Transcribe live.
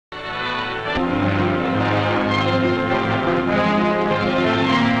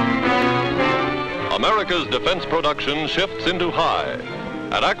America's defense production shifts into high.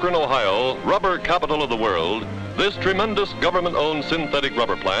 At Akron, Ohio, rubber capital of the world, this tremendous government-owned synthetic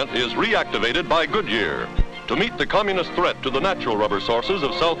rubber plant is reactivated by Goodyear to meet the communist threat to the natural rubber sources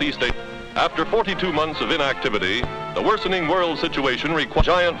of Southeast Asia. After 42 months of inactivity, the worsening world situation requires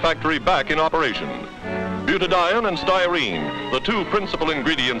a giant factory back in operation. Butadiene and styrene, the two principal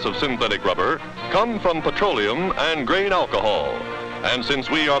ingredients of synthetic rubber, come from petroleum and grain alcohol. And since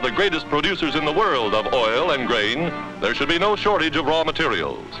we are the greatest producers in the world of oil and grain, there should be no shortage of raw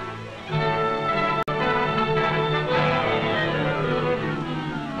materials.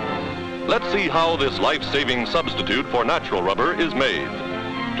 Let's see how this life-saving substitute for natural rubber is made.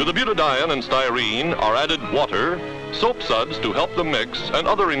 To the butadiene and styrene are added water, soap suds to help them mix, and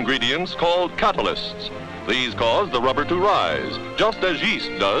other ingredients called catalysts. These cause the rubber to rise, just as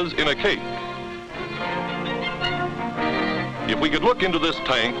yeast does in a cake. If we could look into this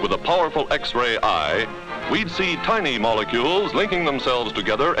tank with a powerful X-ray eye, we'd see tiny molecules linking themselves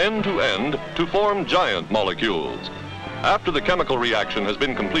together end to end to form giant molecules. After the chemical reaction has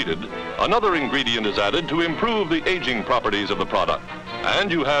been completed, another ingredient is added to improve the aging properties of the product.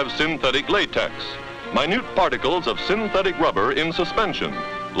 And you have synthetic latex, minute particles of synthetic rubber in suspension,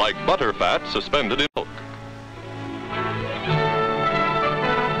 like butter fat suspended in milk.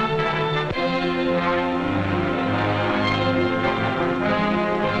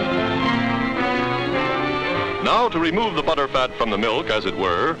 Now, to remove the butter fat from the milk, as it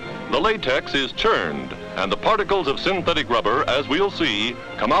were, the latex is churned, and the particles of synthetic rubber, as we'll see,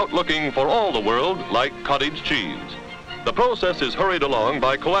 come out looking for all the world like cottage cheese. The process is hurried along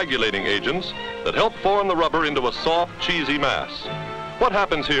by coagulating agents that help form the rubber into a soft, cheesy mass. What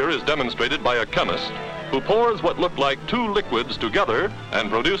happens here is demonstrated by a chemist who pours what look like two liquids together and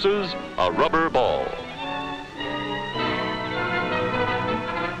produces a rubber ball.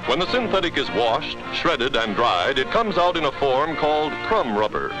 When the synthetic is washed, shredded, and dried, it comes out in a form called crumb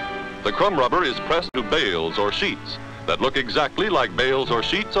rubber. The crumb rubber is pressed to bales or sheets that look exactly like bales or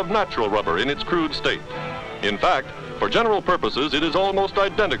sheets of natural rubber in its crude state. In fact, for general purposes, it is almost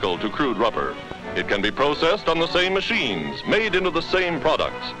identical to crude rubber. It can be processed on the same machines, made into the same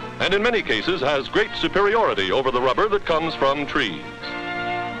products, and in many cases has great superiority over the rubber that comes from trees.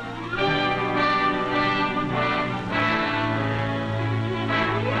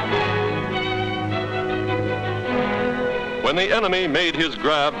 When the enemy made his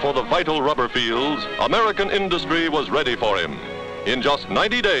grab for the vital rubber fields, American industry was ready for him. In just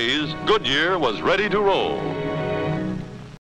 90 days, Goodyear was ready to roll.